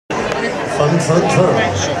Fun, fun, fun.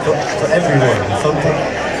 For everyone. Fun, fun.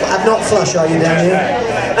 I'm not flush, are you down here?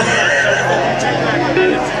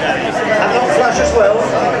 I'm not flush as well.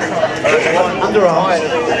 Underarms.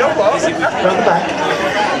 Round the back.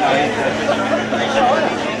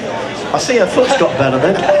 I see her foot's got better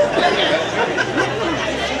then.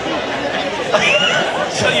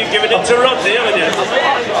 So you're giving it to Rodney, haven't you?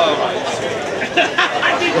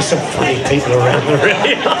 There's some funny people around the room.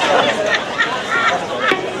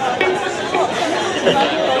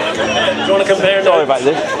 Do you want to compare? Sorry about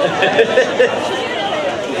this.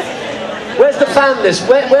 Where's the fan?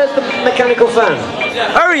 Where's the mechanical fan?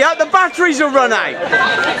 Hurry up, the batteries will run out.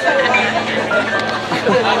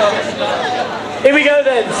 Here we go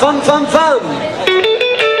then. Fun, fun, fun.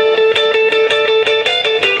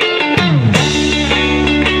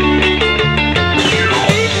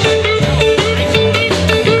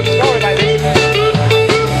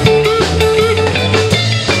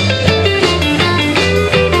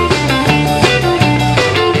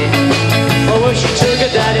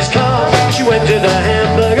 Went to the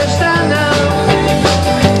hamburger stand now.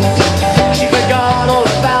 She forgot all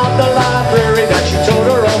about the library that she told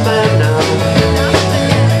her old man now.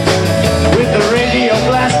 With the radio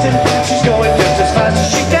blasting, she's going just as fast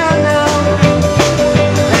as she can now.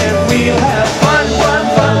 And we'll have fun, fun,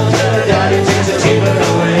 fun till Daddy takes the TV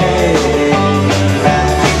away.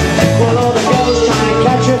 Well, all the girls try and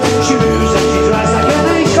catch her, she moves and she dries like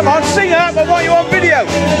an ace. Come on, sing up, I want you on video.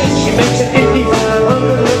 She makes an Indy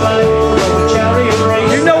 500 look like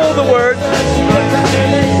you know all the words.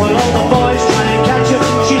 Well, all the boys try and catch her.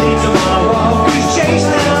 She leads them on a wild goose chase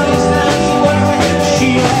now.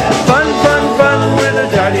 She had fun, fun, fun when her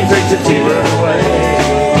daddy takes the TV away.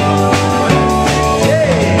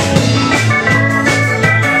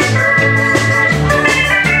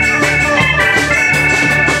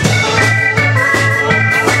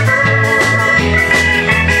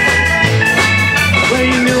 Well,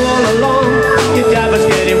 you knew all along your dad was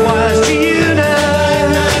getting wise to you.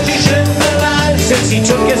 Since he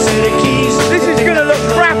took a set of keys. This is gonna look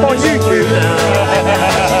crap on YouTube.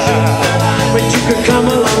 But you could come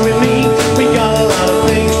along with me. We got a lot of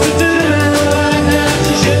things to do.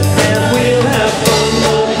 And we'll have fun,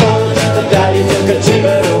 fun, fun. The daddy took a TV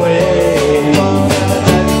away.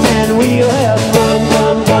 And we'll have fun,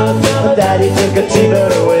 fun, fun. The daddy took a TV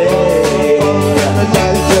away. The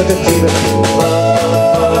daddy took a TV away.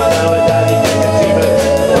 Now the daddy took a TV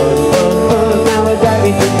away. Now the daddy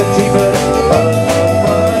took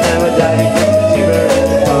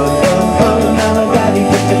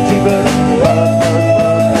a TV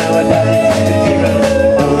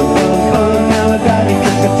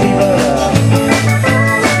away.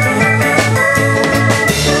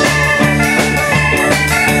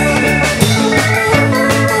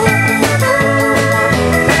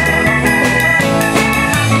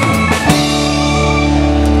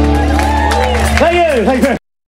 Thank you.